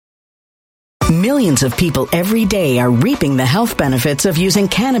Millions of people every day are reaping the health benefits of using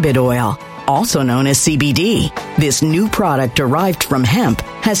cannabis oil, also known as CBD. This new product derived from hemp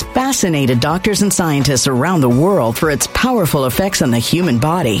has fascinated doctors and scientists around the world for its powerful effects on the human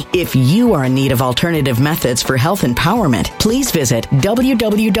body. If you are in need of alternative methods for health empowerment, please visit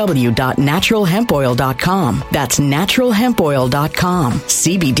www.naturalhempoil.com. That's naturalhempoil.com.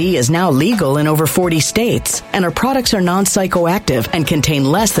 CBD is now legal in over 40 states, and our products are non-psychoactive and contain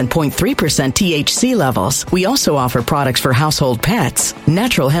less than 0.3% THC levels. We also offer products for household pets.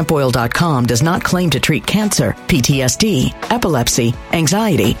 Naturalhempoil.com does not claim to treat cancer, PTSD, epilepsy,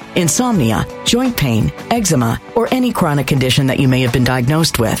 anxiety, insomnia, joint pain, eczema, or any chronic condition that you may have been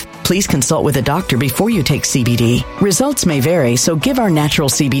diagnosed with. Please consult with a doctor before you take CBD. Results may vary, so give our natural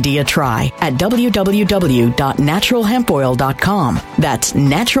CBD a try at www.naturalhempoil.com. That's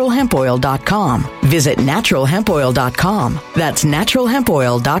naturalhempoil.com. Visit naturalhempoil.com. That's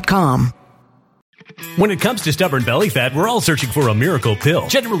naturalhempoil.com. When it comes to stubborn belly fat, we're all searching for a miracle pill.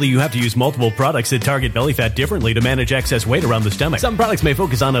 Generally, you have to use multiple products that target belly fat differently to manage excess weight around the stomach. Some products may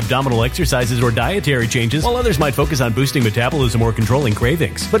focus on abdominal exercises or dietary changes, while others might focus on boosting metabolism or controlling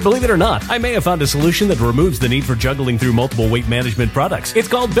cravings. But believe it or not, I may have found a solution that removes the need for juggling through multiple weight management products. It's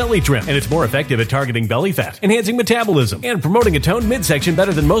called Belly Trim, and it's more effective at targeting belly fat, enhancing metabolism, and promoting a toned midsection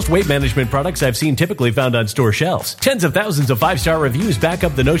better than most weight management products I've seen typically found on store shelves. Tens of thousands of 5-star reviews back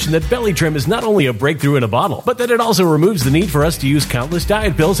up the notion that Belly Trim is not only a breakthrough in a bottle, but that it also removes the need for us to use countless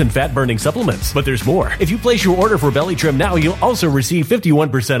diet pills and fat-burning supplements. But there's more. If you place your order for Belly Trim now, you'll also receive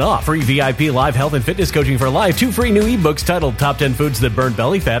 51% off, free VIP live health and fitness coaching for life, 2 free new ebooks titled Top 10 Foods That Burn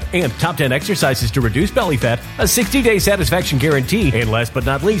Belly Fat and Top 10 Exercises to Reduce Belly Fat, a 60-day satisfaction guarantee, and last but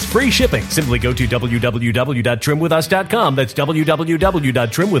not least, free shipping. Simply go to www.trimwithus.com. That's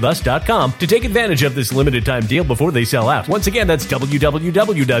www.trimwithus.com to take advantage of this limited time deal before they sell out. Once again, that's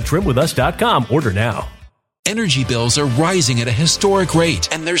www.trimwithus.com. Order now. Energy bills are rising at a historic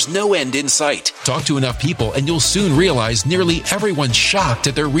rate, and there's no end in sight. Talk to enough people, and you'll soon realize nearly everyone's shocked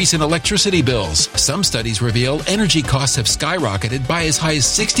at their recent electricity bills. Some studies reveal energy costs have skyrocketed by as high as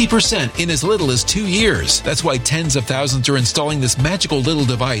 60% in as little as 2 years. That's why tens of thousands are installing this magical little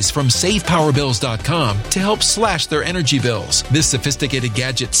device from SavePowerBills.com to help slash their energy bills. This sophisticated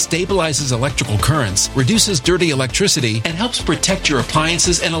gadget stabilizes electrical currents, reduces dirty electricity, and helps protect your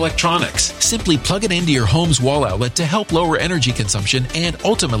appliances and electronics. Simply plug it into your home's wall outlet to help lower energy consumption and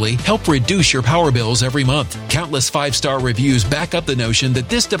ultimately help reduce your power bills every month. Countless 5-star reviews back up the notion that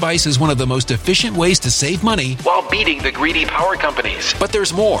this device is one of the most efficient ways to save money while beating the greedy power companies. But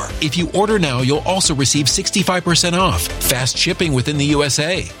there's more. If you order now, you'll also receive 65% off, fast shipping within the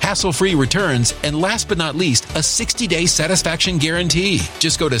USA, hassle-free returns, and last but not least, a 60-day satisfaction guarantee.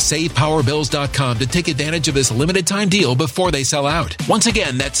 Just go to SavePowerBills.com to take advantage of this limited time deal before they sell out. Once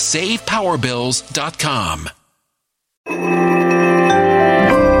again, that's SavePowerBills.com.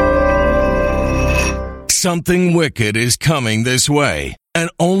 Something wicked is coming this way,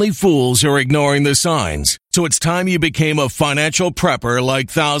 and only fools are ignoring the signs. So it's time you became a financial prepper like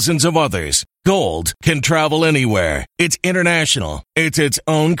thousands of others. Gold can travel anywhere. It's international. It's its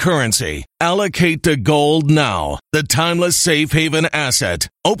own currency. Allocate to gold now, the timeless safe haven asset.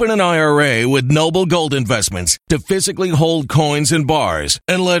 Open an IRA with Noble Gold Investments to physically hold coins and bars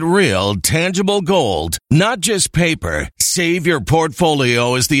and let real, tangible gold, not just paper, save your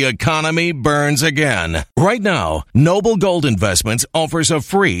portfolio as the economy burns again. Right now, Noble Gold Investments offers a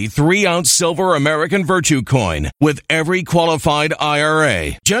free 3-ounce silver American Virtue coin with every qualified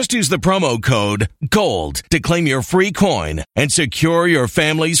IRA. Just use the promo code GOLD to claim your free coin and secure your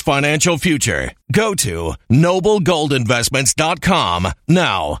family's financial future. Go to noblegoldinvestments.com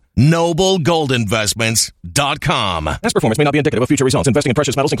now. noblegoldinvestments.com. Past performance may not be indicative of future results. Investing in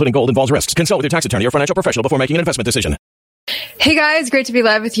precious metals, including gold, involves risks. Consult with your tax attorney or financial professional before making an investment decision. Hey guys, great to be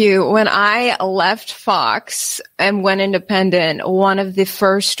live with you. When I left Fox and went independent, one of the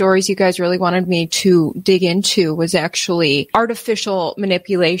first stories you guys really wanted me to dig into was actually artificial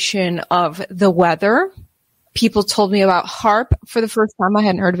manipulation of the weather. People told me about HAARP for the first time. I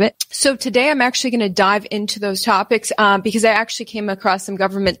hadn't heard of it. So today I'm actually going to dive into those topics because I actually came across some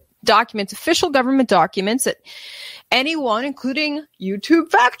government documents, official government documents that anyone, including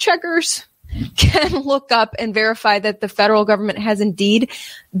YouTube fact checkers, can look up and verify that the federal government has indeed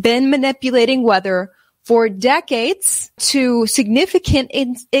been manipulating weather for decades to significant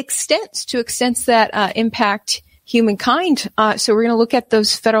extents, to extents that impact humankind. So we're going to look at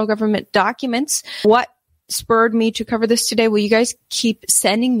those federal government documents. What spurred me to cover this today? Well, you guys keep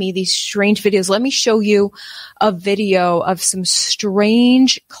sending me these strange videos. Let me show you a video of some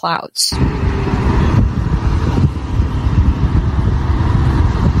strange clouds.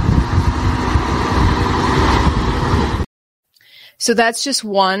 So that's just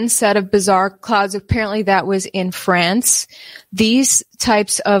one set of bizarre clouds. Apparently that was in France. These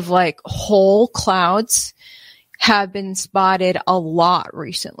types of like whole clouds have been spotted a lot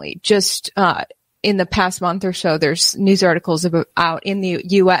recently. Just in the past month or so, there's news articles out in the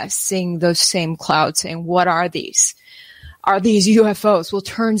U.S. seeing those same clouds saying, what are these? Are these UFOs? Well,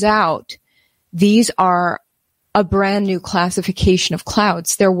 turns out these are a brand new classification of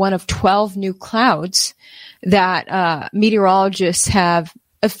clouds. They're one of 12 new clouds that meteorologists have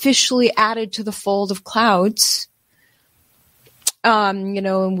officially added to the fold of clouds.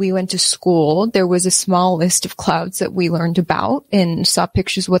 When we went to school, there was a small list of clouds that we learned about and saw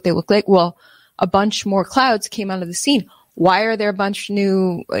pictures of what they look like. Well, a bunch more clouds came onto the scene. Why are there a bunch of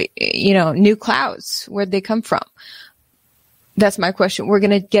new clouds? Where'd they come from? That's my question. We're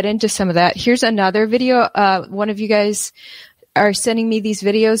going to get into some of that. Here's another video. One of you guys are sending me these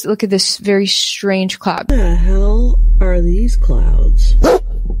videos. Look at this very strange cloud. What the hell are these clouds?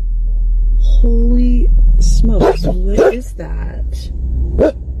 Holy smokes. What is that?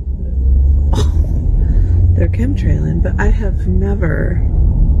 Oh, they're chemtrailing, but I have never...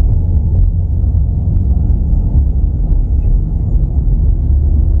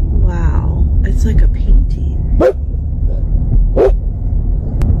 Wow. It's like a painting. But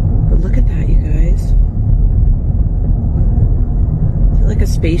look at that, you guys. Is it like a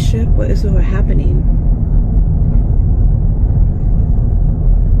spaceship? What is happening?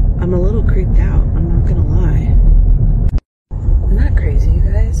 I'm a little creeped out. I'm not gonna lie. Isn't that crazy, you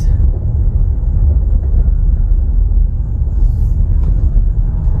guys?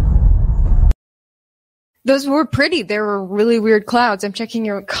 Those were pretty. They were really weird clouds. I'm checking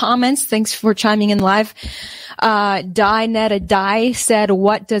your comments. Thanks for chiming in live. Die said,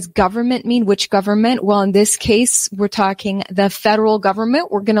 what does government mean? Which government? Well, in this case, we're talking the federal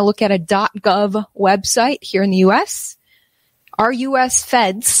government. We're going to look at a .gov website here in the U.S. Our U.S.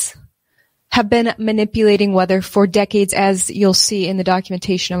 feds have been manipulating weather for decades, as you'll see in the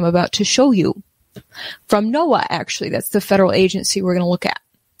documentation I'm about to show you. From NOAA, actually. That's the federal agency we're going to look at.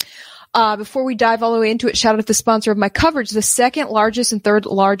 Before we dive all the way into it, shout out to the sponsor of my coverage. The second largest and third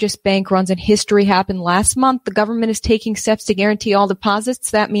largest bank runs in history happened last month. The government is taking steps to guarantee all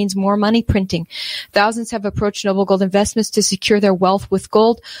deposits. That means more money printing. Thousands have approached Noble Gold Investments to secure their wealth with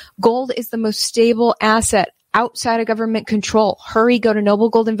gold. Gold is the most stable asset outside of government control. Hurry, go to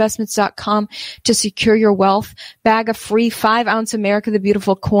noblegoldinvestments.com to secure your wealth. Bag a free 5-ounce America the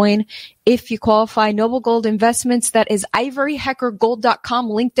Beautiful coin if you qualify. Noble Gold Investments, that is ivoryheckergold.com,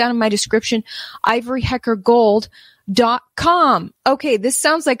 link down in my description, ivoryheckergold.com. Okay, this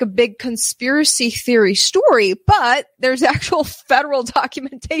sounds like a big conspiracy theory story, but there's actual federal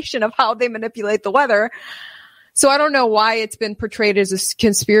documentation of how they manipulate the weather. So I don't know why it's been portrayed as a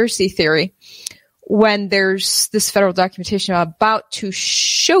conspiracy theory when there's this federal documentation I'm about to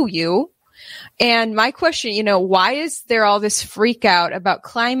show you. And my question, why is there all this freak out about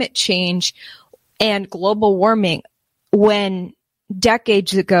climate change and global warming when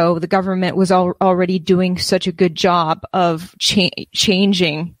decades ago the government was already doing such a good job of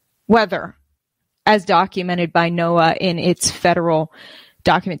changing weather as documented by NOAA in its federal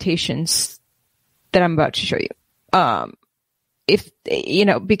documentations that I'm about to show you?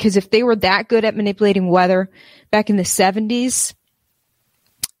 Because if they were that good at manipulating weather back in the 70s,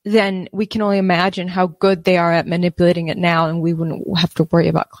 then we can only imagine how good they are at manipulating it now, and we wouldn't have to worry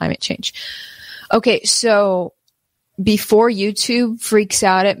about climate change. Okay, so before YouTube freaks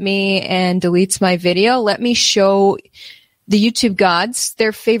out at me and deletes my video, let me show the YouTube gods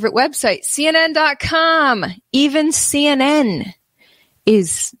their favorite website, CNN.com. Even CNN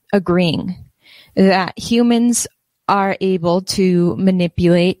is agreeing that humans are able to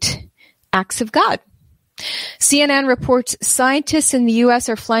manipulate acts of God. CNN reports scientists in the U.S.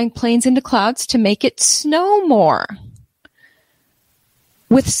 are flying planes into clouds to make it snow more.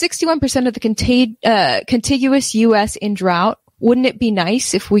 With 61% of the contiguous U.S. in drought, wouldn't it be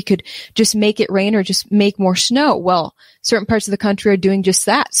nice if we could just make it rain or just make more snow? Well, certain parts of the country are doing just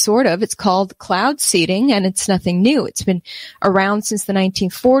that, sort of. It's called cloud seeding, and it's nothing new. It's been around since the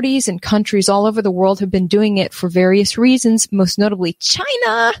 1940s, and countries all over the world have been doing it for various reasons, most notably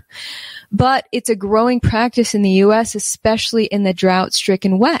China. But it's a growing practice in the U.S., especially in the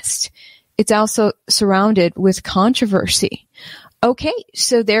drought-stricken West. It's also surrounded with controversy. Okay,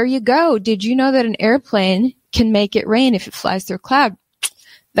 so there you go. Did you know that an airplane can make it rain if it flies through a cloud?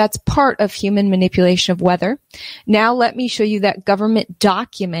 That's part of human manipulation of weather. Now let me show you that government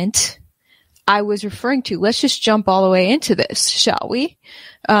document I was referring to. Let's just jump all the way into this, shall we?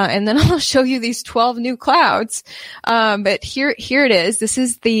 And then I'll show you these 12 new clouds. But here it is. This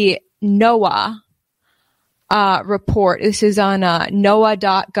is the NOAA report. This is on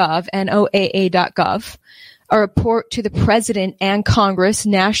NOAA.gov, NOAA.gov. A report to the President and Congress,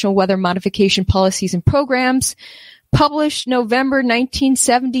 National Weather Modification Policies and Programs, published November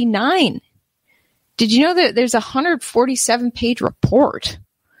 1979. Did you know that there's a 147-page report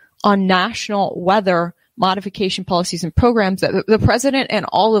on national weather modification policies and programs that the President and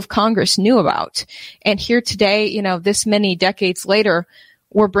all of Congress knew about? And here today, you know, this many decades later,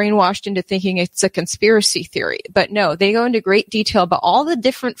 we're brainwashed into thinking it's a conspiracy theory. But no, they go into great detail about all the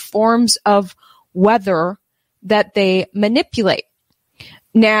different forms of weather that they manipulate.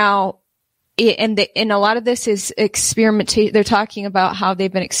 Now, and a lot of this is experimentation. They're talking about how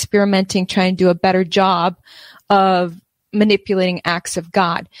they've been experimenting, trying to do a better job of manipulating acts of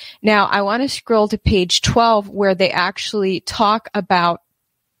God. Now, I want to scroll to page 12 where they actually talk about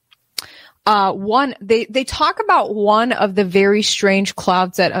they talk about one of the very strange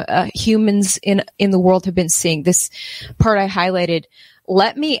clouds that humans in the world have been seeing. This part I highlighted.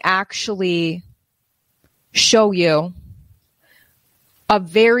 Let me actually show you a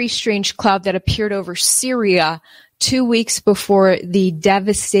very strange cloud that appeared over Syria 2 weeks before the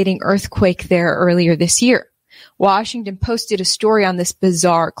devastating earthquake there earlier this year. Washington posted a story on this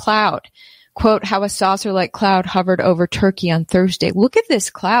bizarre cloud. Quote, how a saucer-like cloud hovered over Turkey on Thursday. Look at this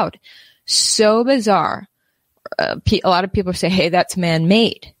cloud. So bizarre. A lot of people say, hey, that's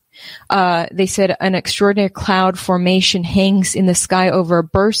man-made. They said an extraordinary cloud formation hangs in the sky over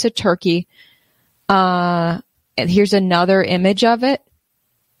Bursa, Turkey. And here's another image of it.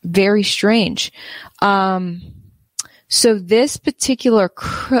 Very strange. So this particular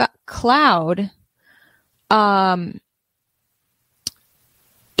cloud, they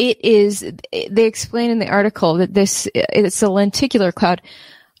explain in the article that it's a lenticular cloud,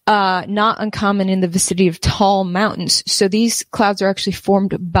 not uncommon in the vicinity of tall mountains. So these clouds are actually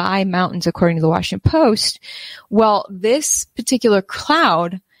formed by mountains, according to the Washington Post. Well, this particular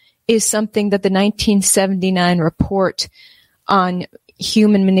cloud is something that the 1979 report on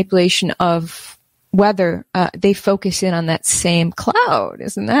human manipulation of weather, they focus in on that same cloud.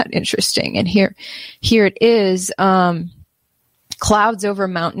 Isn't that interesting? And here it is, clouds over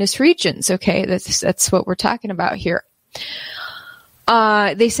mountainous regions. Okay, that's what we're talking about here.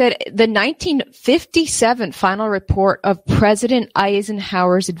 They said the 1957 final report of President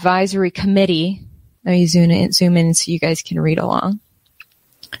Eisenhower's advisory committee. Let me zoom in so you guys can read along.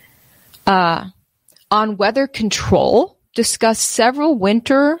 On weather control, discussed several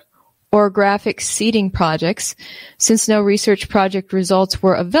winter orographic seeding projects. Since no research project results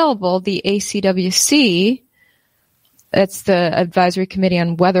were available, the ACWC, that's the Advisory Committee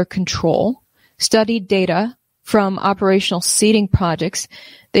on Weather Control, studied data from operational seeding projects.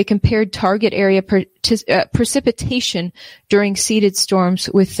 They compared target area precipitation during seeded storms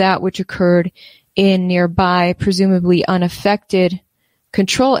with that which occurred in nearby, presumably unaffected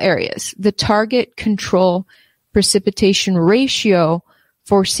control areas. The target control precipitation ratio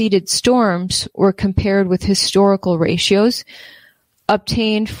for seeded storms were compared with historical ratios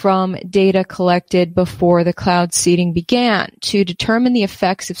obtained from data collected before the cloud seeding began. To determine the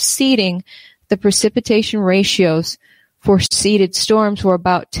effects of seeding, the precipitation ratios for seeded storms were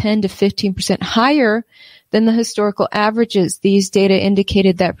about 10 to 15% higher than the historical averages. These data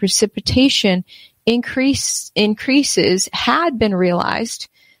indicated that precipitation increases had been realized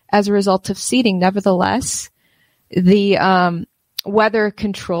as a result of seeding. Nevertheless, the Weather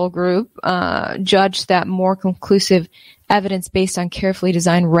Control Group judged that more conclusive evidence based on carefully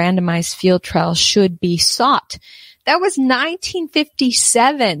designed randomized field trials should be sought. That was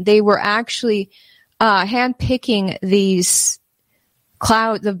 1957. They were actually handpicking these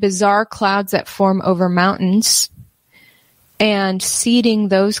clouds, the bizarre clouds that form over mountains, and seeding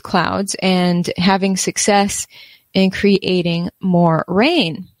those clouds and having success in creating more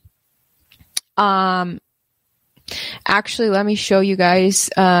rain. Actually, let me show you guys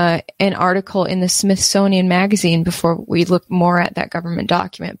an article in the Smithsonian Magazine before we look more at that government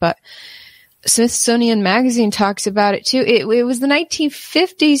document. But Smithsonian Magazine talks about it too. It was the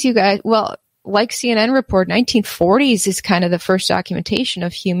 1950s, you guys. Well, like CNN report, 1940s is kind of the first documentation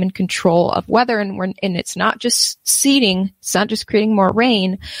of human control of weather, and it's not just seeding. It's not just creating more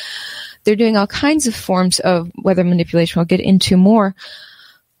rain. They're doing all kinds of forms of weather manipulation. I'll get into more.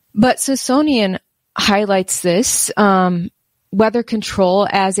 But Smithsonian highlights this weather control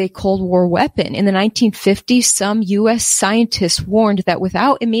as a Cold War weapon. In the 1950s, some U.S. scientists warned that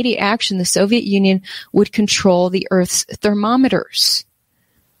without immediate action, the Soviet Union would control the Earth's thermometers.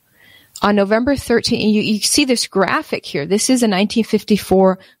 On November 13, you see this graphic here. This is a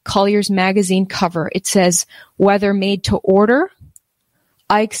 1954 Collier's magazine cover. It says, weather made to order.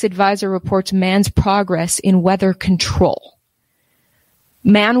 Ike's advisor reports man's progress in weather control.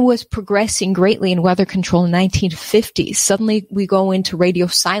 Man was progressing greatly in weather control in the 1950s. Suddenly we go into radio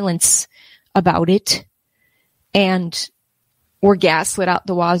silence about it, and we're gaslit out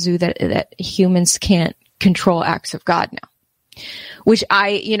the wazoo that humans can't control acts of God now. Which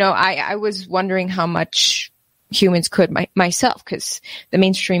I was wondering how much humans could myself, because the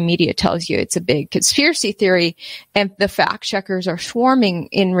mainstream media tells you it's a big conspiracy theory, and the fact checkers are swarming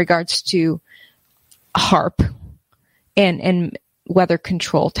in regards to HAARP and weather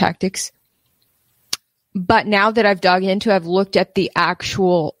control tactics. But now that I've dug into, I've looked at the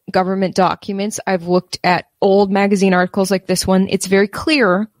actual government documents, I've looked at old magazine articles like this one, it's very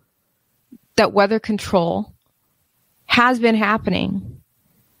clear that weather control has been happening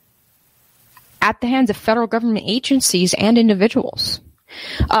at the hands of federal government agencies and individuals.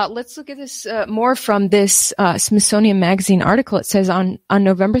 Let's look at this more from this Smithsonian Magazine article. It says on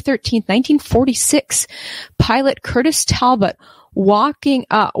November 13th, 1946, pilot Curtis Talbot, working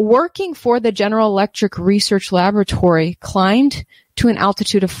for the General Electric Research Laboratory, climbed to an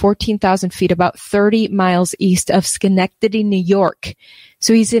altitude of 14,000 feet, about 30 miles east of Schenectady, New York.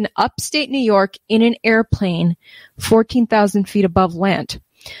 So he's in upstate New York in an airplane, 14,000 feet above land.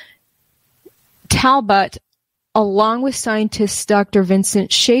 Talbot, along with scientist Dr.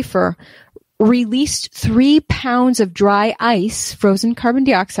 Vincent Schaefer, released 3 pounds of dry ice, frozen carbon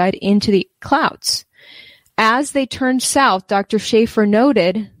dioxide, into the clouds. As they turned south, Dr. Schaefer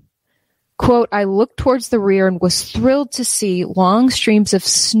noted, quote, "I looked towards the rear and was thrilled to see long streams of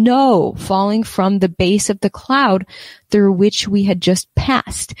snow falling from the base of the cloud through which we had just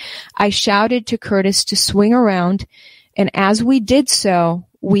passed. I shouted to Curtis to swing around, and as we did so,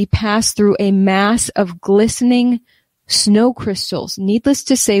 we passed through a mass of glistening snow crystals. Needless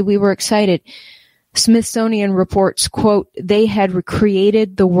to say, we were excited." Smithsonian reports, quote, "They had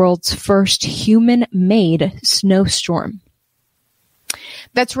recreated the world's first human-made snowstorm."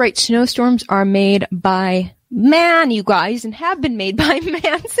 That's right, snowstorms are made by man, you guys, and have been made by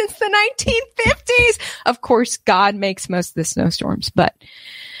man since the 1950s. Of course, God makes most of the snowstorms, but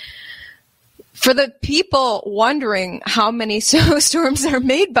for the people wondering how many snowstorms are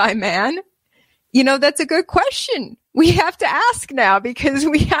made by man, that's a good question. We have to ask now because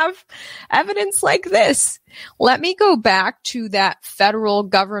we have evidence like this. Let me go back to that federal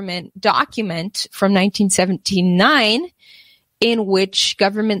government document from 1979 in which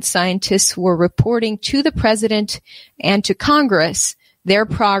government scientists were reporting to the president and to Congress their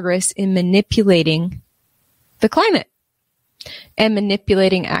progress in manipulating the climate and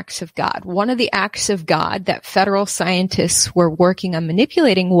manipulating acts of God. One of the acts of God that federal scientists were working on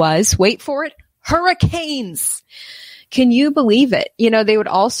manipulating was, wait for it, hurricanes. Can you believe it? They would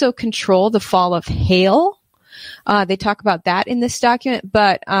also control the fall of hail. They talk about that in this document,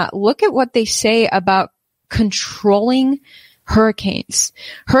 but look at what they say about controlling hurricanes.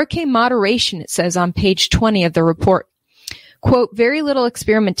 Hurricane moderation, it says on page 20 of the report. Quote, "Very little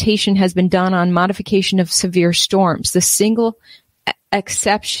experimentation has been done on modification of severe storms. The single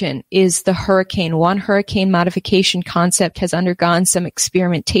exception is the hurricane. One hurricane modification concept has undergone some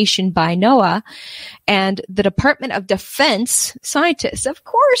experimentation by NOAA and the Department of Defense scientists." Of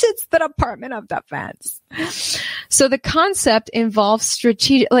course, it's the Department of Defense. So the concept involves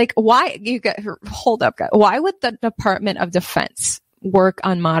strategic, hold up, guys. Why would the Department of Defense work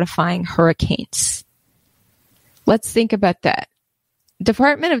on modifying hurricanes? Let's think about that.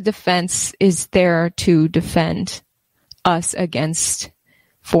 Department of Defense is there to defend us against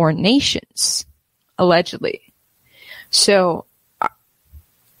foreign nations, allegedly. So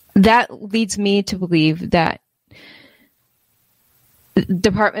that leads me to believe that the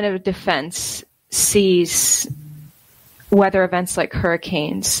Department of Defense sees weather events like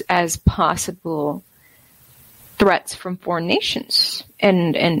hurricanes as possible threats from foreign nations,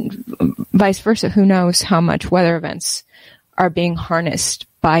 and vice versa. Who knows how much weather events are being harnessed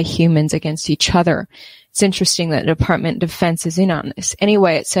by humans against each other. It's interesting that the Department of Defense is in on this.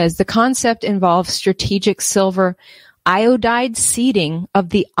 Anyway, it says the concept involves strategic silver iodide seeding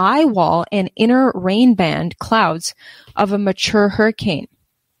of the eye wall and inner rain band clouds of a mature hurricane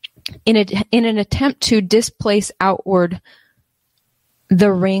in an attempt to displace outward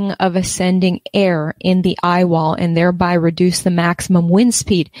the ring of ascending air in the eye wall and thereby reduce the maximum wind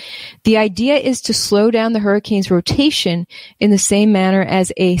speed. The idea is to slow down the hurricane's rotation in the same manner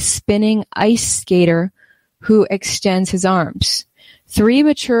as a spinning ice skater who extends his arms. 3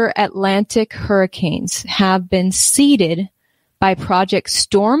 mature Atlantic hurricanes have been seeded by Project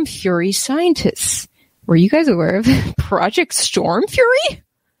Storm Fury scientists. Were you guys aware of Project Storm Fury?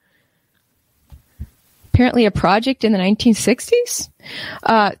 Apparently a project in the 1960s.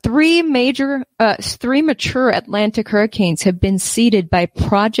 Three mature Atlantic hurricanes have been seeded by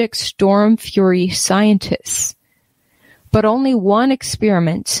Project Storm Fury scientists, but only one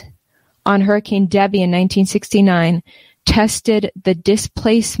experiment on Hurricane Debby in 1969 tested the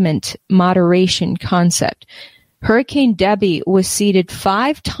displacement moderation concept. Hurricane Debby was seeded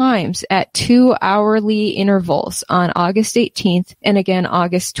 5 times at 2-hourly intervals on August 18th and again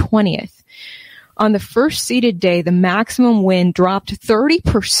August 20th. On the first seeded day, the maximum wind dropped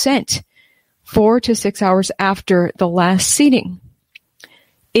 30% 4 to 6 hours after the last seeding.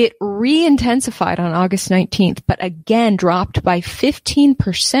 It re-intensified on August 19th, but again dropped by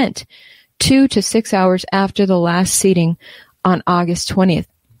 15% 2 to 6 hours after the last seeding on August 20th.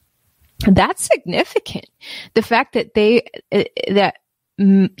 That's significant. The fact that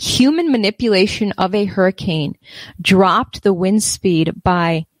human manipulation of a hurricane dropped the wind speed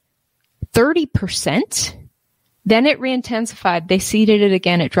by 30%, then it re-intensified. They seeded it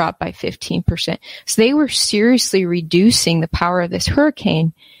again. It dropped by 15%. So they were seriously reducing the power of this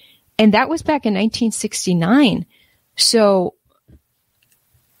hurricane. And that was back in 1969. So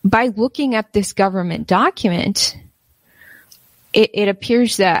by looking at this government document, it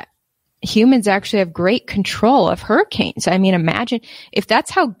appears that humans actually have great control of hurricanes. I mean, imagine if that's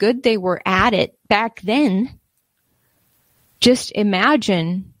how good they were at it back then, just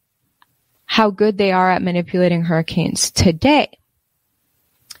imagine how good they are at manipulating hurricanes today.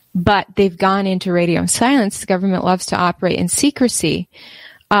 But they've gone into radio silence. The government loves to operate in secrecy.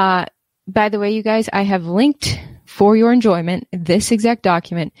 By the way, you guys, I have linked for your enjoyment this exact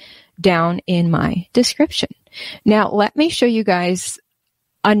document down in my description. Now, let me show you guys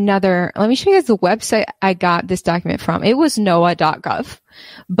the website I got this document from. It was NOAA.gov,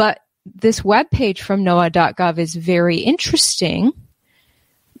 but this webpage from NOAA.gov is very interesting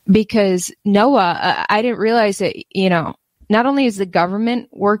because NOAA, I didn't realize that, not only is the government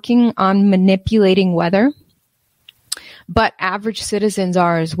working on manipulating weather, but average citizens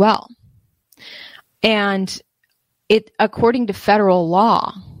are as well. And according to federal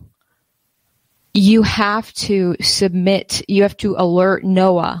law, you have to alert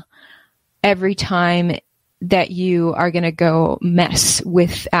NOAA every time that you are going to go mess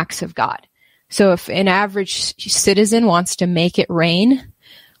with acts of God. So if an average citizen wants to make it rain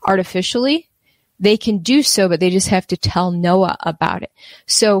artificially, they can do so, but they just have to tell NOAA about it.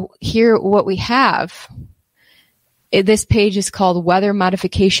 So here, what we have, this page is called Weather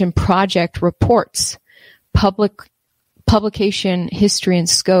Modification Project Reports, Publication History and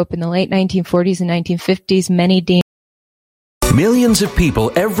Scope. In the late 1940s and 1950s, many deemed Millions of people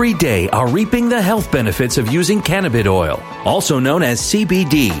every day are reaping the health benefits of using cannabis oil, also known as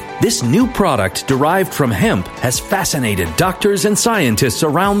CBD. This new product derived from hemp has fascinated doctors and scientists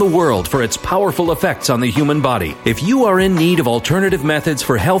around the world for its powerful effects on the human body. If you are in need of alternative methods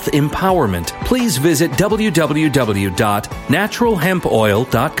for health empowerment, please visit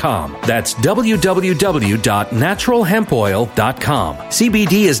www.naturalhempoil.com. That's www.naturalhempoil.com.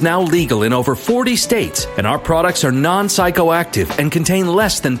 CBD is now legal in over 40 states, and our products are non-psychoactive and contain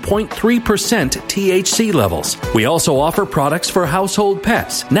less than 0.3% THC levels. We also offer products for household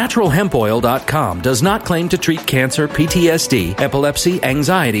pets. NaturalHempOil.com does not claim to treat cancer, PTSD, epilepsy,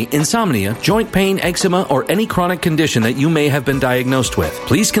 anxiety, insomnia, joint pain, eczema, or any chronic condition that you may have been diagnosed with.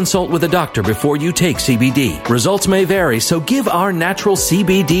 Please consult with a doctor before you take CBD. Results may vary, so give our natural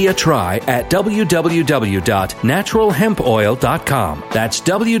CBD a try at www.naturalhempoil.com. That's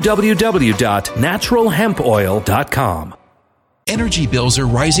www.naturalhempoil.com. Energy bills are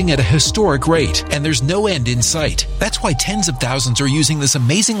rising at a historic rate, and there's no end in sight. That's why tens of thousands are using this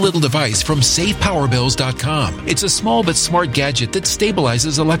amazing little device from SavePowerBills.com. It's a small but smart gadget that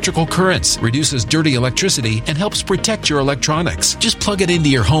stabilizes electrical currents, reduces dirty electricity, and helps protect your electronics. Just plug it into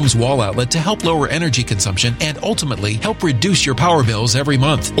your home's wall outlet to help lower energy consumption and ultimately help reduce your power bills every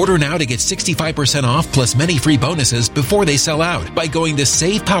month. Order now to get 65% off plus many free bonuses before they sell out by going to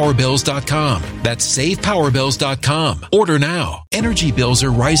SavePowerBills.com. That's SavePowerBills.com. Order now. Energy bills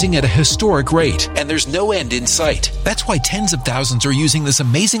are rising at a historic rate, and there's no end in sight. That's why tens of thousands are using this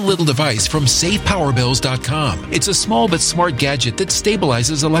amazing little device from SavePowerBills.com. It's a small but smart gadget that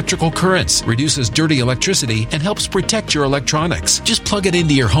stabilizes electrical currents, reduces dirty electricity, and helps protect your electronics. Just plug it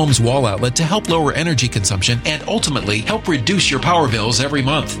into your home's wall outlet to help lower energy consumption and ultimately help reduce your power bills every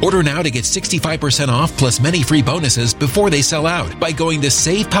month. Order now to get 65% off plus many free bonuses before they sell out by going to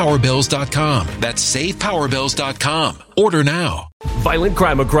SavePowerBills.com. That's SavePowerBills.com. Order now. Violent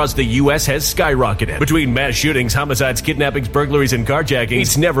crime across the U.S. has skyrocketed. Between mass shootings, homicides, kidnappings, burglaries, and carjacking,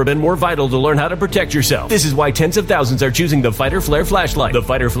 it's never been more vital to learn how to protect yourself. This is why tens of thousands are choosing the Fighter Flare flashlight. The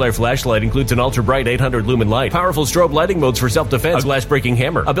Fighter Flare flashlight includes an ultra-bright 800 lumen light, powerful strobe lighting modes for self-defense, a glass-breaking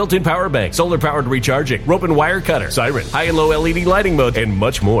hammer, a built-in power bank, solar-powered recharging, rope and wire cutter, siren, high and low LED lighting mode, and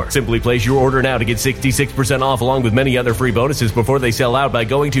much more. Simply place your order now to get 66% off along with many other free bonuses before they sell out by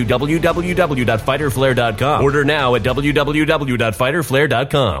going to www.fighterflare.com. Order now at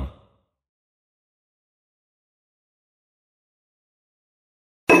www.fighterflare.com.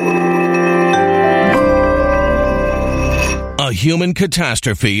 A human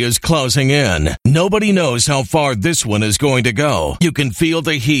catastrophe is closing in. Nobody knows how far this one is going to go. You can feel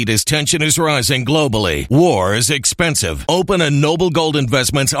the heat as tension is rising globally. War is expensive. Open a Noble Gold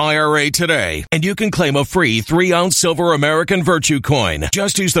Investments IRA today, and you can claim a free 3-ounce silver American Virtue coin.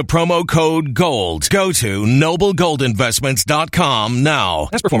 Just use the promo code GOLD. Go to noblegoldinvestments.com now.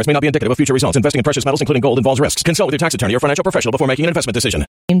 Past performance may not be indicative of future results. Investing in precious metals, including gold, involves risks. Consult with your tax attorney or financial professional before making an investment decision.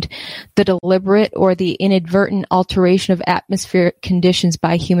 The deliberate or the inadvertent alteration of atmospheric conditions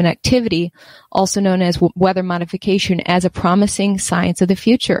by human activity, also known as weather modification, as a promising science of the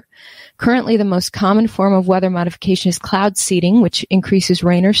future. Currently, the most common form of weather modification is cloud seeding, which increases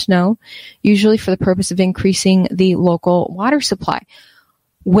rain or snow, usually for the purpose of increasing the local water supply.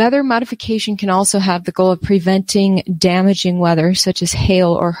 Weather modification can also have the goal of preventing damaging weather, such as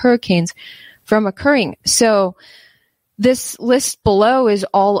hail or hurricanes, from occurring. So, this list below is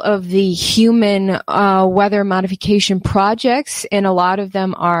all of the human weather modification projects, and a lot of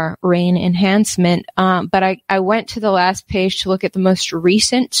them are rain enhancement. But I went to the last page to look at the most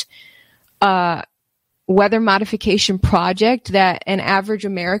recent weather modification project that an average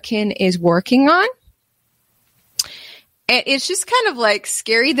American is working on. And it's just kind of like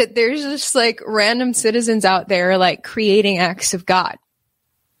scary that there's just like random citizens out there like creating acts of God.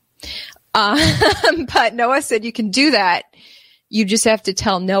 But Noah said you can do that. You just have to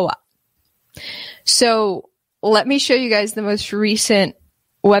tell Noah. So let me show you guys the most recent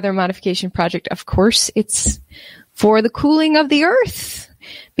weather modification project. Of course, it's for the cooling of the earth,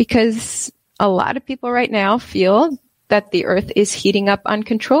 because a lot of people right now feel that the earth is heating up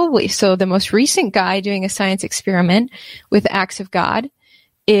uncontrollably. So the most recent guy doing a science experiment with acts of God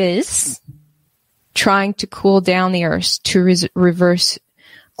is trying to cool down the earth to reverse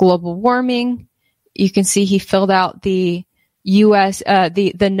global warming. You can see he filled out the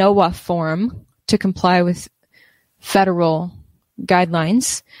the NOAA form to comply with federal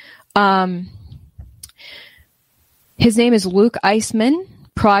guidelines. His name is Luke Eisman.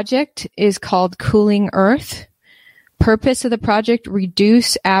 Project is called Cooling Earth. Purpose of the project: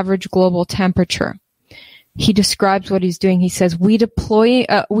 reduce average global temperature. He describes what he's doing. He says, we are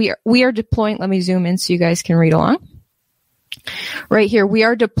deploying, let me zoom in so you guys can read along. Right here, we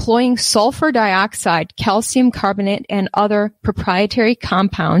are deploying sulfur dioxide, calcium carbonate, and other proprietary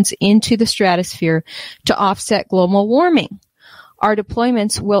compounds into the stratosphere to offset global warming. Our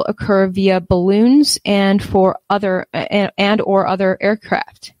deployments will occur via balloons and or other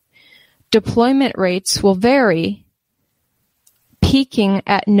aircraft. Deployment rates will vary, peaking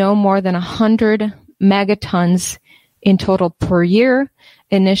at no more than 100 megatons in total per year.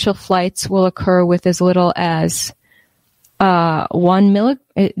 Initial flights will occur with as little as 1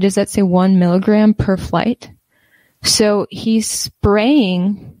 milligram per flight? So he is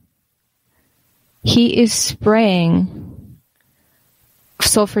spraying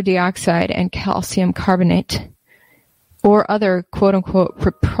sulfur dioxide and calcium carbonate or other quote-unquote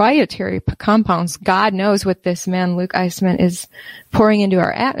proprietary compounds. God knows what this man, Luke Eisman, is pouring into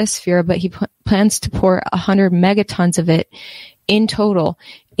our atmosphere, but he plans to pour 100 megatons of it in total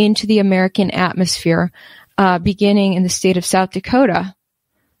into the American atmosphere, beginning in the state of South Dakota,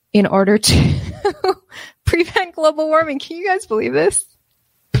 in order to prevent global warming. Can you guys believe this?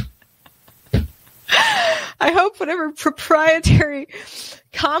 I hope whatever proprietary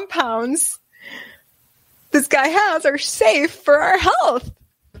compounds this guy has are safe for our health.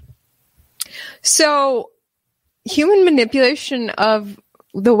 So, human manipulation of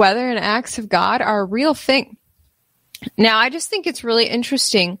the weather and acts of God are a real thing. Now, I just think it's really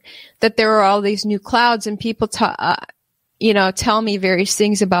interesting that there are all these new clouds, and people tell me various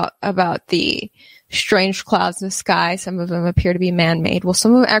things about the strange clouds in the sky. Some of them appear to be man-made. Well,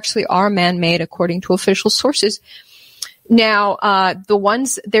 some of them actually are man-made according to official sources. Now,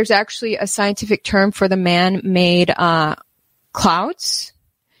 there's actually a scientific term for the man-made clouds.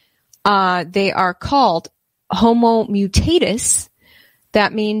 They are called Homo mutatus.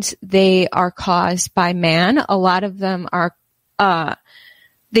 That means they are caused by man. A lot of them are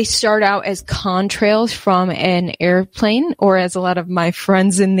They start out as contrails from an airplane, or as a lot of my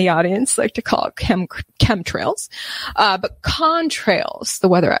friends in the audience like to call it, chemtrails. But contrails, the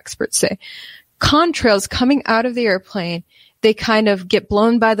weather experts say, contrails coming out of the airplane, they kind of get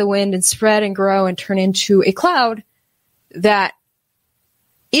blown by the wind and spread and grow and turn into a cloud that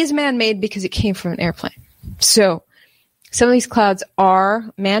is man-made because it came from an airplane. So some of these clouds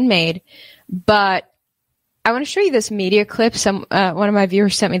are man-made, but I want to show you this media clip. One of my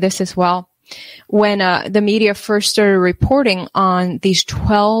viewers sent me this as well. When the media first started reporting on these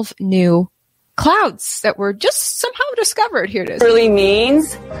 12 new clouds that were just somehow discovered. Here it is. Really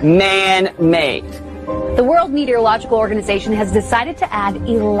means man-made. The World Meteorological Organization has decided to add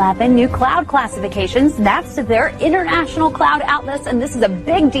 11 new cloud classifications. That's to their international cloud atlas, and this is a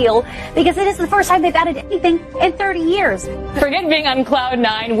big deal because it is the first time they've added anything in 30 years. Forget being on cloud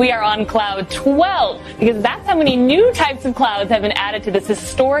 9, we are on cloud 12 because that's how many new types of clouds have been added to this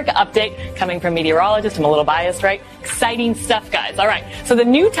historic update coming from meteorologists. I'm a little biased, right? Exciting stuff, guys. All right, so the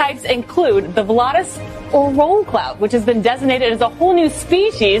new types include the Volatus or roll cloud, which has been designated as a whole new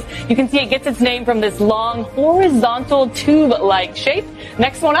species. You can see it gets its name from this long horizontal tube-like shape.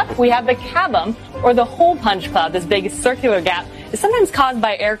 Next one up, we have the cavum, or the hole punch cloud. This big circular gap is sometimes caused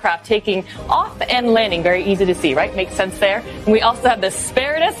by aircraft taking off and landing. Very easy to see, right? Makes sense there. And we also have the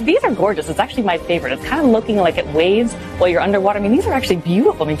Spiritus. These are gorgeous. It's actually my favorite. It's kind of looking like it waves while you're underwater. I mean, these are actually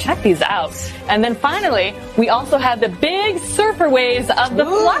beautiful. I mean, check these out. And then finally, we also have the big surfer waves of the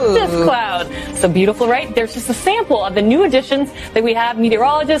Fluxus cloud. So beautiful, right? There's just a sample of the new additions that we have.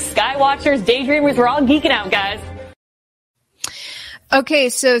 Meteorologists, sky watchers, daydreamers, we're all geeking out, guys. Okay,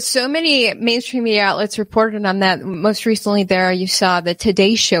 so many mainstream media outlets reported on that. Most recently there, you saw the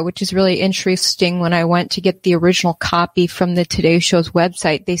Today Show, which is really interesting. When I went to get the original copy from the Today Show's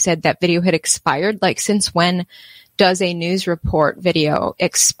website, they said that video had expired. Like, since when does a news report video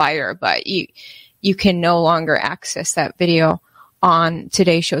expire? But you can no longer access that video on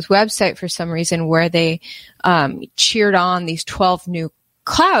Today Show's website for some reason, where they cheered on these 12 new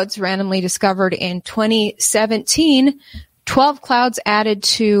clouds randomly discovered in 2017. 12 clouds added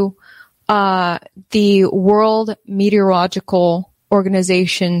to the World Meteorological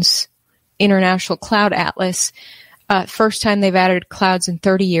Organization's International Cloud Atlas. First time they've added clouds in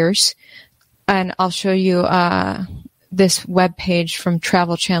 30 years. And I'll show you this webpage from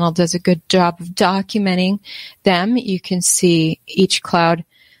Travel Channel does a good job of documenting them. You can see each cloud,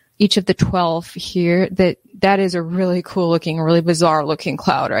 each of the 12 here. That is a really cool looking, really bizarre looking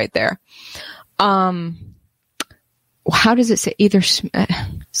cloud right there. How does it say? Either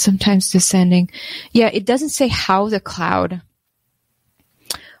sometimes descending. Yeah, it doesn't say how the cloud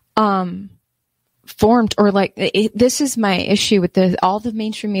formed, or like this is my issue with all the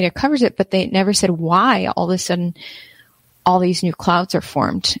mainstream media covers it, but they never said why all of a sudden all these new clouds are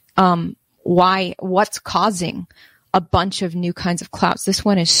formed. What's causing a bunch of new kinds of clouds? This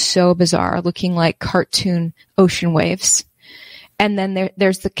one is so bizarre, looking like cartoon ocean waves. And then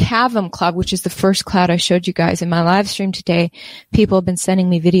there's the cavum cloud, which is the first cloud I showed you guys in my live stream today. People have been sending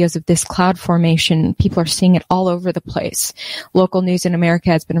me videos of this cloud formation. People are seeing it all over the place. Local news in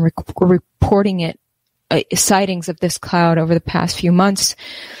America has been reporting it, sightings of this cloud over the past few months.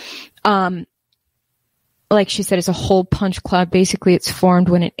 Like she said, it's a hole punch cloud. Basically, it's formed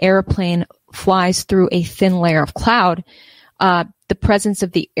when an airplane flies through a thin layer of cloud. The presence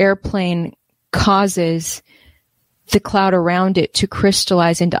of the airplane causes the cloud around it to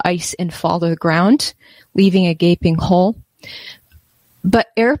crystallize into ice and fall to the ground, leaving a gaping hole. But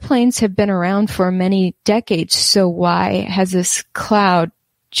airplanes have been around for many decades, so why has this cloud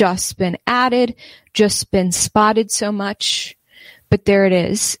just been added, just been spotted so much? But there it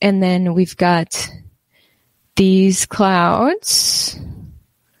is. And then we've got these clouds,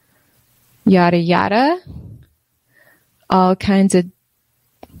 yada yada, all kinds of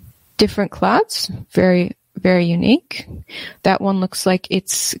different clouds, very very unique. That one looks like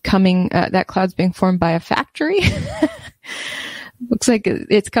it's coming, that cloud's being formed by a factory. Looks like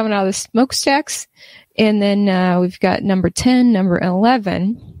it's coming out of the smokestacks. And then we've got number 10, number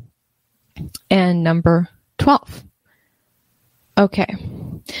 11, and number 12. Okay.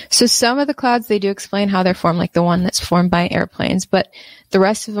 So some of the clouds, they do explain how they're formed, like the one that's formed by airplanes. But the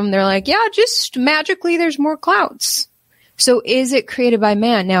rest of them, they're like, yeah, just magically there's more clouds. So is it created by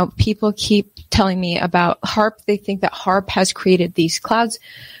man? Now, people keep telling me about HAARP. They think that HAARP has created these clouds.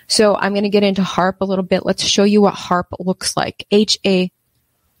 So I'm going to get into HAARP a little bit. Let's show you what HAARP looks like. H-A-A-R-P.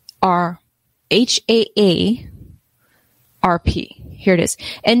 Here it is.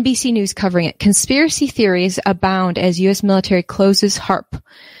 NBC News covering it. Conspiracy theories abound as U.S. military closes HAARP.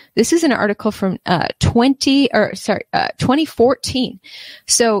 This is an article from 2014.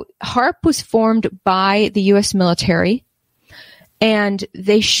 So HAARP was formed by the U.S. military, and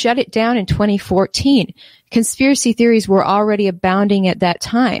they shut it down in 2014. Conspiracy theories were already abounding at that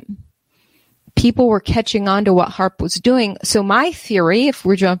time. People were catching on to what HAARP was doing. So my theory, if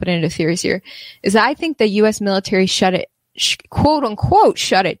we're jumping into theories here, is I think the U.S. military quote unquote,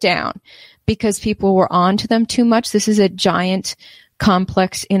 shut it down because people were on to them too much. This is a giant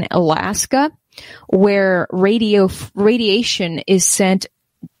complex in Alaska where radiation is sent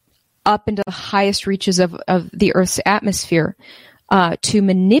up into the highest reaches of the Earth's atmosphere to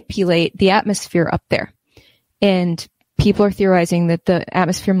manipulate the atmosphere up there. And people are theorizing that the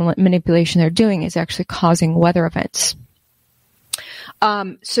atmosphere manipulation they're doing is actually causing weather events.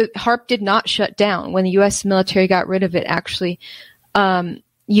 So HAARP did not shut down. When the U.S. military got rid of it, actually,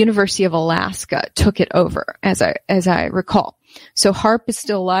 University of Alaska took it over, as I recall. So HAARP is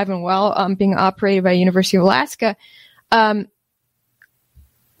still alive and well, being operated by University of Alaska.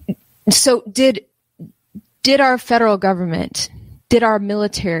 So did our federal government, did our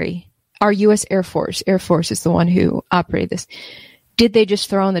military, our U.S. Air Force is the one who operated this, did they just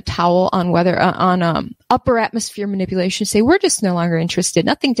throw in the towel on upper atmosphere manipulation, say, we're just no longer interested,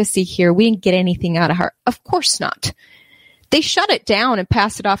 nothing to see here, we didn't get anything out of HAARP? Of course not. They shut it down and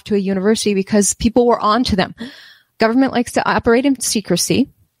passed it off to a university because people were on to them. Government likes to operate in secrecy,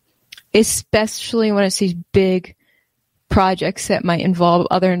 especially when it's these big projects that might involve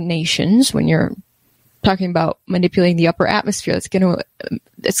other nations. When you're talking about manipulating the upper atmosphere, that's going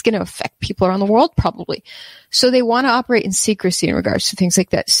to affect people around the world probably. So they want to operate in secrecy in regards to things like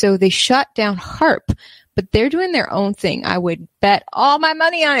that. So they shut down HAARP, but they're doing their own thing. I would bet all my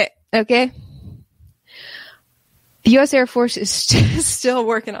money on it. Okay. The U.S. Air Force is still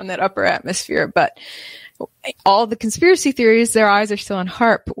working on that upper atmosphere, but all the conspiracy theories, their eyes are still on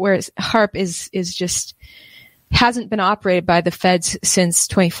HAARP, whereas HAARP is just hasn't been operated by the feds since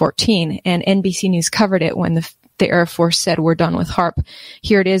 2014, and NBC News covered it when the Air Force said we're done with HAARP.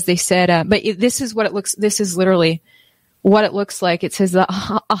 Here it is. They said, this is what it looks. This is literally what it looks like. It says the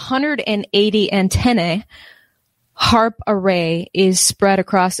 180 antennae HAARP array is spread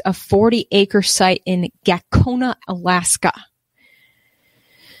across a 40-acre site in Gakona, Alaska.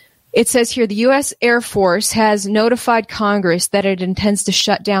 It says here, the U.S. Air Force has notified Congress that it intends to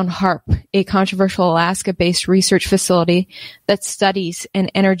shut down HAARP, a controversial Alaska-based research facility that studies an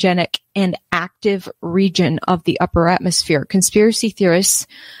energetic and active region of the upper atmosphere. Conspiracy theorists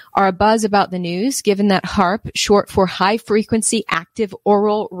are abuzz about the news, given that HAARP, short for High Frequency Active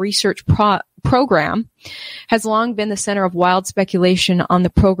Auroral Research Program, has long been the center of wild speculation on the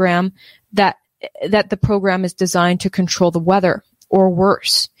program that the program is designed to control the weather. Or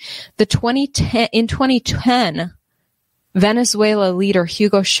worse. In 2010, Venezuela leader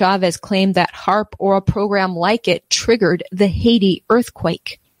Hugo Chavez claimed that HAARP or a program like it triggered the Haiti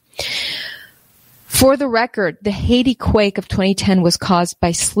earthquake. For the record, the Haiti quake of 2010 was caused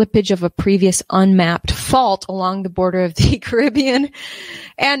by slippage of a previous unmapped fault along the border of the Caribbean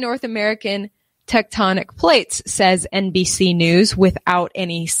and North American tectonic plates, says NBC News without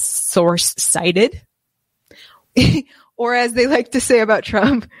any source cited. Or as they like to say about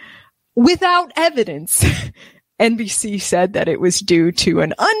Trump, without evidence. NBC said that it was due to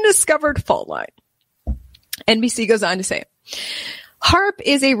an undiscovered fault line. NBC goes on to say, HAARP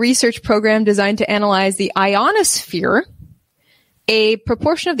is a research program designed to analyze the ionosphere, a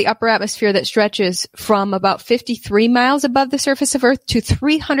proportion of the upper atmosphere that stretches from about 53 miles above the surface of Earth to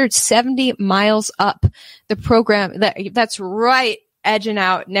 370 miles up. The program, that's right, edging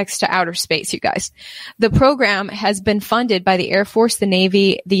out next to outer space, you guys. The program has been funded by the Air Force, the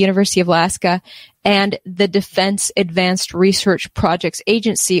Navy, the University of Alaska, and the Defense Advanced Research Projects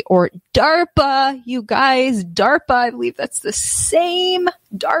Agency, or DARPA. You guys, DARPA, I believe that's the same.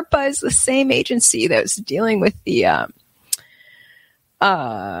 DARPA is the same agency that was dealing with the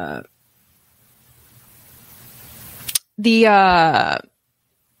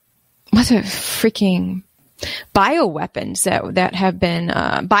what's it freaking bioweapons that have been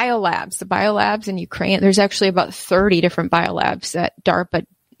biolabs, the biolabs in Ukraine. There's actually about 30 different biolabs that DARPA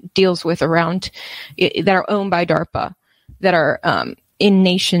deals with around that are owned by DARPA that are in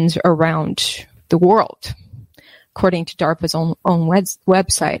nations around the world, according to DARPA's own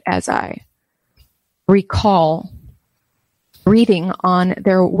website, as I recall reading on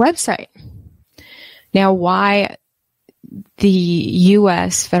their website. Now, why the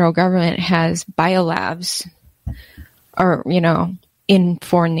U.S. federal government has biolabs or, in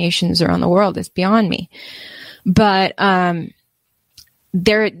foreign nations around the world is beyond me. But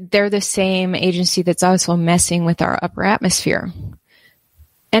they're the same agency that's also messing with our upper atmosphere.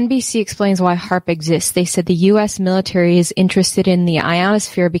 NBC explains why HAARP exists. They said the U.S. military is interested in the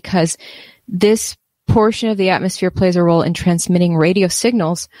ionosphere because this portion of the atmosphere plays a role in transmitting radio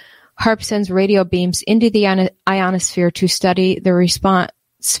signals. HAARP sends radio beams into the ionosphere to study the response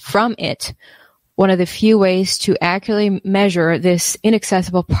from it. One of the few ways to accurately measure this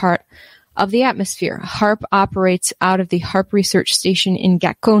inaccessible part of the atmosphere. HAARP operates out of the HAARP Research Station in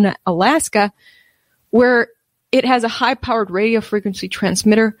Gacona, Alaska, where it has a high-powered radio frequency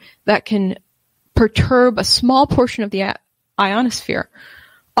transmitter that can perturb a small portion of the ionosphere.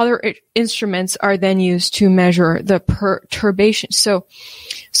 Other instruments are then used to measure the perturbation. So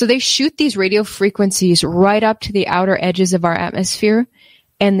they shoot these radio frequencies right up to the outer edges of our atmosphere,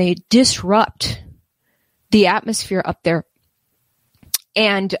 and they disrupt the atmosphere up there.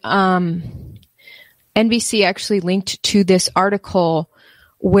 And NBC actually linked to this article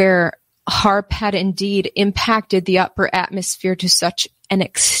where HAARP had indeed impacted the upper atmosphere to such an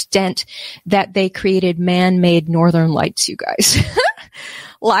extent that they created man-made northern lights, you guys.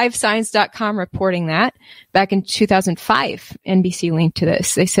 LiveScience.com reporting that back in 2005. NBC linked to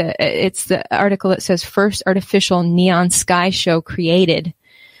this. They said it's the article that says first artificial neon sky show created.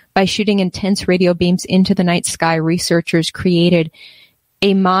 By shooting intense radio beams into the night sky, researchers created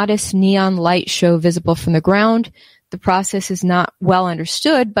a modest neon light show visible from the ground. The process is not well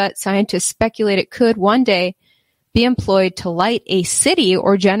understood, but scientists speculate it could one day be employed to light a city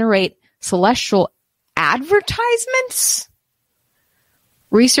or generate celestial advertisements.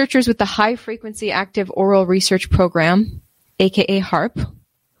 Researchers with the High Frequency Active Auroral Research Program, aka HAARP,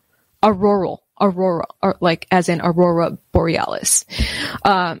 Aurora, or like as in Aurora Borealis.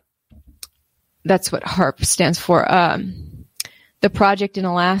 That's what HAARP stands for. The project in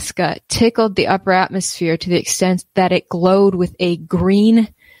Alaska tickled the upper atmosphere to the extent that it glowed with green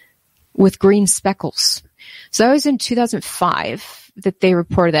speckles. So that was in 2005 that they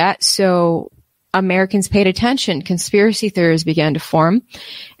reported that. So Americans paid attention. Conspiracy theories began to form.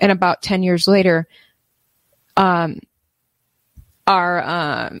 And about 10 years later, our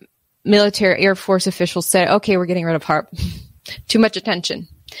military Air Force officials said, okay, we're getting rid of HAARP. Too much attention.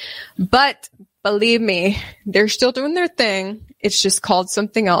 But believe me, they're still doing their thing. It's just called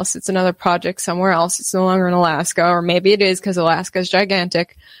something else. It's another project somewhere else. It's no longer in Alaska, or maybe it is because Alaska is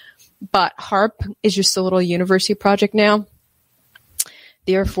gigantic. But HAARP is just a little university project now.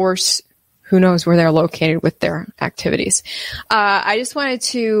 The Air Force, who knows where they're located with their activities. I just wanted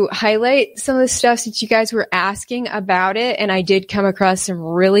to highlight some of the stuff since you guys were asking about it, and I did come across some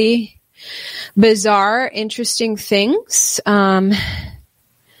really bizarre, interesting things that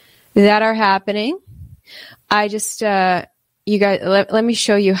are happening. I just, you guys, let me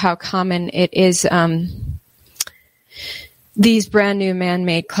show you how common it is. These brand new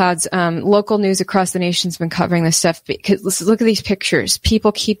man-made clouds. Local news across the nation's been covering this stuff because look at these pictures.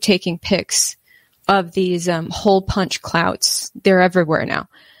 People keep taking pics of these hole punch clouds. They're everywhere now.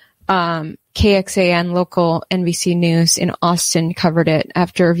 KXAN, local NBC News in Austin, covered it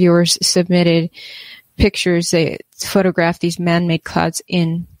after viewers submitted pictures. They photographed these man-made clouds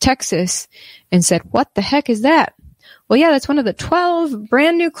in Texas and said, what the heck is that? Well, yeah, that's one of the 12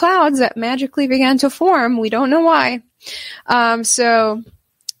 brand new clouds that magically began to form. We don't know why. So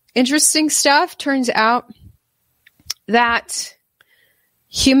interesting stuff. Turns out that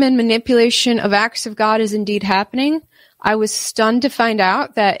human manipulation of acts of God is indeed happening. I was stunned to find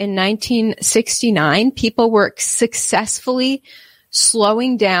out that in 1969, people were successfully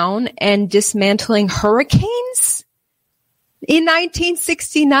slowing down and dismantling hurricanes in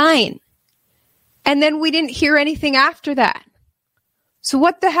 1969. And then we didn't hear anything after that. So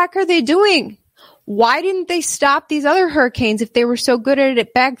what the heck are they doing? Why didn't they stop these other hurricanes if they were so good at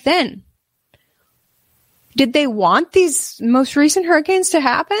it back then? Did they want these most recent hurricanes to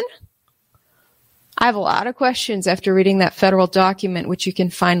happen? I have a lot of questions after reading that federal document, which you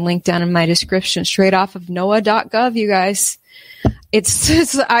can find linked down in my description, straight off of NOAA.gov, you guys.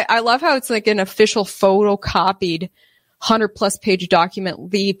 I love how it's like an official photocopied 100-plus page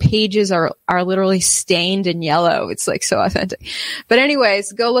document. The pages are literally stained in yellow. It's like so authentic. But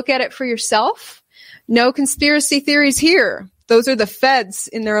anyways, go look at it for yourself. No conspiracy theories here. Those are the feds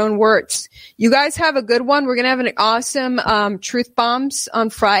in their own words. You guys have a good one. We're going to have an awesome Truth Bombs on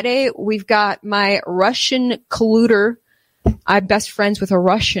Friday. We've got my Russian colluder. I'm best friends with a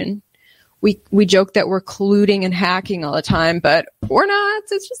Russian. We joke that we're colluding and hacking all the time, but we're not.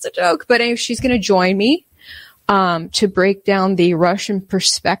 It's just a joke. But anyway, she's going to join me to break down the Russian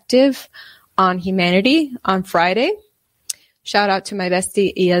perspective on humanity on Friday. Shout out to my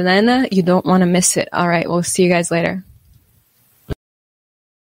bestie, Elena. You don't want to miss it. All right. We'll see you guys later.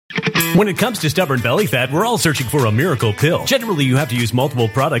 When it comes to stubborn belly fat, we're all searching for a miracle pill. Generally, you have to use multiple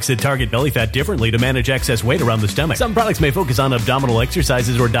products that target belly fat differently to manage excess weight around the stomach. Some products may focus on abdominal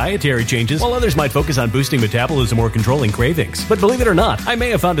exercises or dietary changes, while others might focus on boosting metabolism or controlling cravings. But believe it or not, I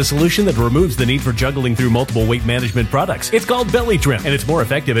may have found a solution that removes the need for juggling through multiple weight management products. It's called Belly Trim, and it's more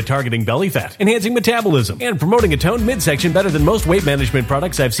effective at targeting belly fat, enhancing metabolism, and promoting a toned midsection better than most weight management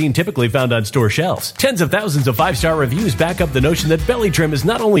products I've seen typically found on store shelves. Tens of thousands of 5-star reviews back up the notion that Belly Trim is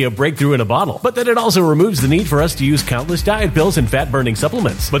not only a breakthrough in a bottle, but that it also removes the need for us to use countless diet pills and fat-burning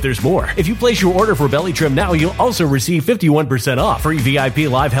supplements. But there's more. If you place your order for Belly Trim now, you'll also receive 51% off, free VIP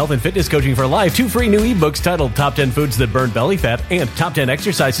live health and fitness coaching for life, 2 free new ebooks titled Top 10 Foods That Burn Belly Fat and Top 10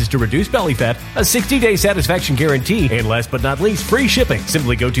 Exercises to Reduce Belly Fat, a 60-day satisfaction guarantee, and last but not least, free shipping.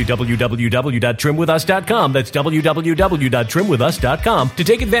 Simply go to www.trimwithus.com. That's www.trimwithus.com to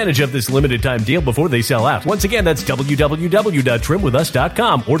take advantage of this limited time deal before they sell out. Once again, that's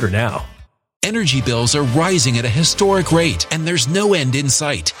www.trimwithus.com. Order now. Energy bills are rising at a historic rate, and there's no end in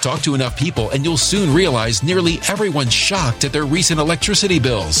sight. Talk to enough people, and you'll soon realize nearly everyone's shocked at their recent electricity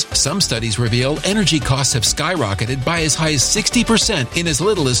bills. Some studies reveal energy costs have skyrocketed by as high as 60% in as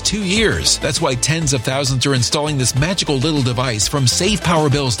little as 2 years. That's why tens of thousands are installing this magical little device from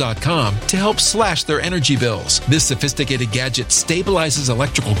SavePowerBills.com to help slash their energy bills. This sophisticated gadget stabilizes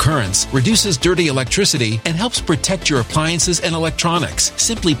electrical currents, reduces dirty electricity, and helps protect your appliances and electronics.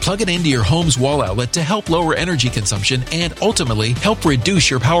 Simply plug it into your home's wall outlet to help lower energy consumption and ultimately help reduce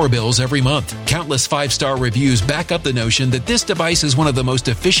your power bills every month. Countless 5-star reviews back up the notion that this device is one of the most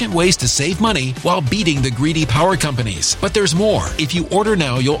efficient ways to save money while beating the greedy power companies. But there's more. If you order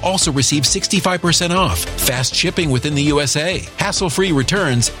now, you'll also receive 65% off, fast shipping within the USA, hassle-free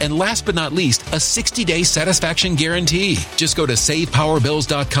returns, and last but not least, a 60-day satisfaction guarantee. Just go to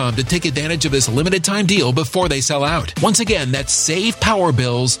SavePowerBills.com to take advantage of this limited time deal before they sell out. Once again, that's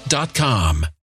SavePowerBills.com.